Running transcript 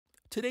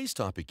Today's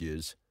topic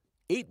is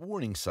 8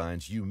 warning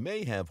signs you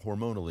may have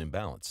hormonal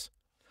imbalance.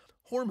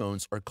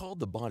 Hormones are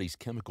called the body's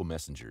chemical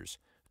messengers.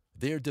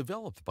 They are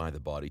developed by the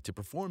body to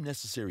perform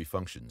necessary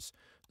functions,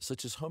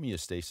 such as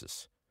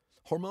homeostasis.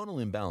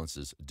 Hormonal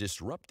imbalances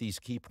disrupt these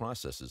key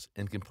processes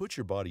and can put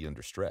your body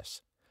under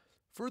stress.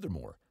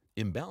 Furthermore,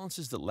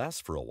 imbalances that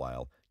last for a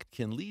while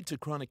can lead to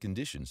chronic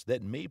conditions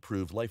that may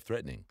prove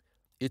life-threatening.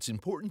 It's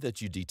important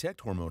that you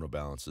detect hormonal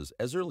imbalances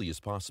as early as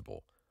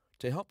possible.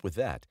 To help with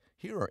that,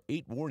 here are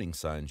 8 warning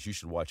signs you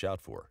should watch out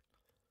for.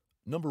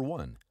 Number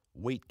 1.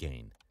 Weight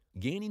gain.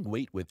 Gaining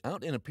weight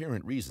without an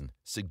apparent reason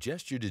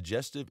suggests your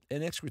digestive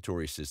and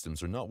excretory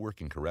systems are not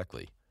working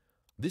correctly.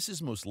 This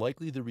is most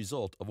likely the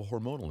result of a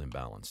hormonal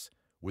imbalance,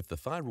 with the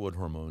thyroid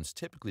hormones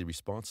typically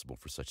responsible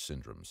for such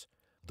syndromes.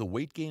 The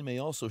weight gain may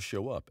also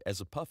show up as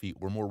a puffy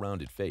or more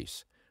rounded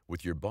face,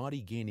 with your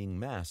body gaining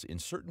mass in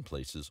certain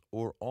places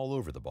or all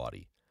over the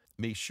body.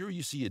 Make sure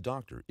you see a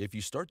doctor if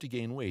you start to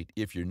gain weight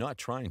if you're not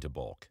trying to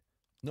bulk.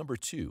 Number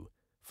 2.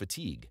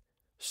 Fatigue.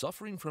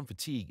 Suffering from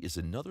fatigue is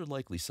another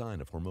likely sign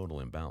of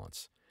hormonal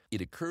imbalance.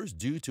 It occurs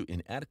due to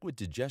inadequate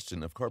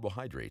digestion of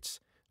carbohydrates,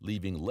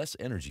 leaving less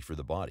energy for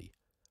the body.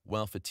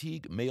 While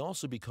fatigue may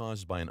also be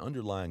caused by an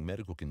underlying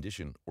medical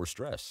condition or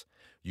stress,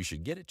 you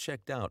should get it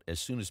checked out as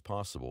soon as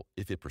possible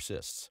if it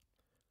persists.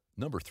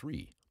 Number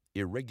 3.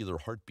 Irregular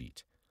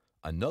heartbeat.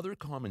 Another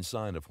common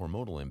sign of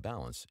hormonal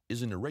imbalance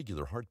is an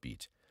irregular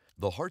heartbeat.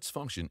 The heart's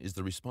function is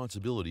the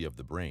responsibility of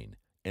the brain,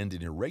 and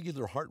an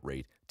irregular heart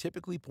rate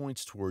typically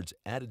points towards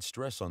added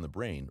stress on the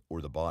brain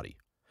or the body.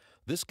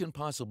 This can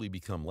possibly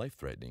become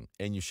life-threatening,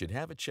 and you should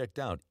have it checked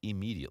out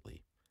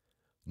immediately.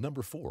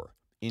 Number 4.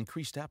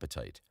 Increased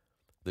appetite.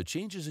 The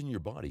changes in your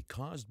body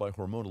caused by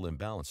hormonal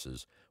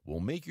imbalances will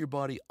make your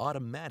body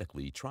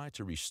automatically try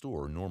to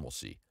restore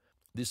normalcy.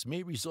 This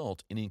may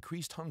result in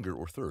increased hunger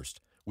or thirst,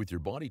 with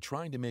your body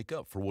trying to make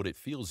up for what it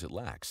feels it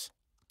lacks.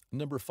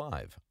 Number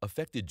 5.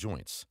 Affected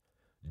joints.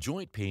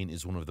 Joint pain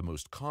is one of the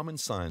most common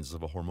signs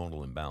of a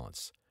hormonal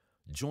imbalance.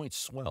 Joints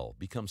swell,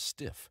 become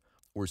stiff,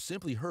 or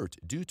simply hurt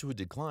due to a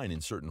decline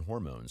in certain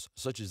hormones,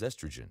 such as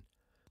estrogen.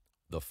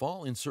 The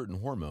fall in certain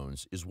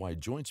hormones is why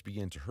joints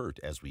begin to hurt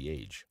as we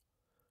age.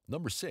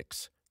 Number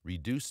 6.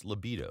 Reduced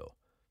libido.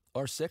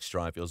 Our sex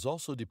drive is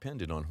also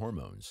dependent on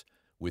hormones,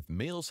 with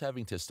males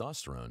having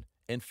testosterone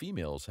and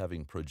females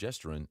having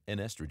progesterone and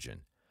estrogen.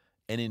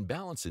 An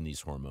imbalance in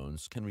these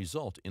hormones can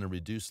result in a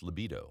reduced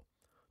libido.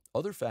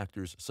 Other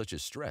factors, such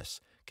as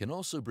stress, can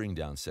also bring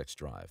down sex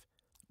drive,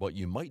 but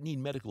you might need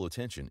medical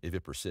attention if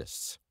it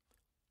persists.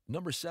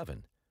 Number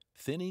 7.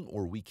 Thinning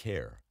or weak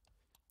hair.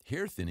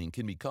 Hair thinning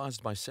can be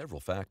caused by several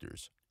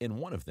factors, and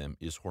one of them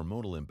is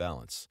hormonal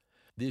imbalance.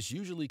 This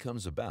usually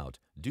comes about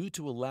due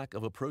to a lack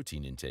of a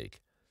protein intake.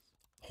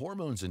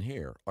 Hormones in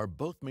hair are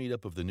both made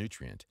up of the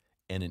nutrient,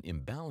 and an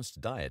imbalanced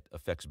diet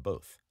affects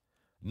both.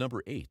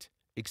 Number 8.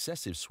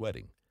 Excessive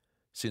sweating.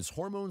 Since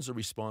hormones are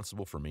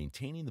responsible for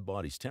maintaining the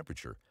body's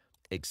temperature,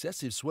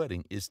 excessive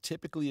sweating is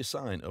typically a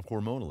sign of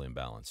hormonal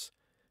imbalance.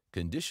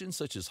 Conditions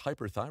such as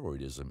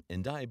hyperthyroidism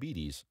and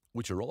diabetes,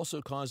 which are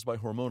also caused by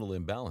hormonal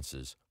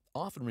imbalances,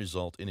 often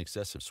result in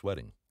excessive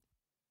sweating.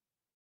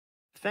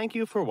 Thank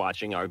you for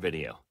watching our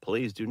video.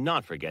 Please do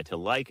not forget to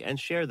like and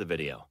share the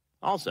video.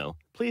 Also,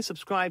 please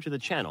subscribe to the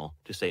channel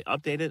to stay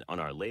updated on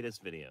our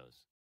latest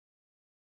videos.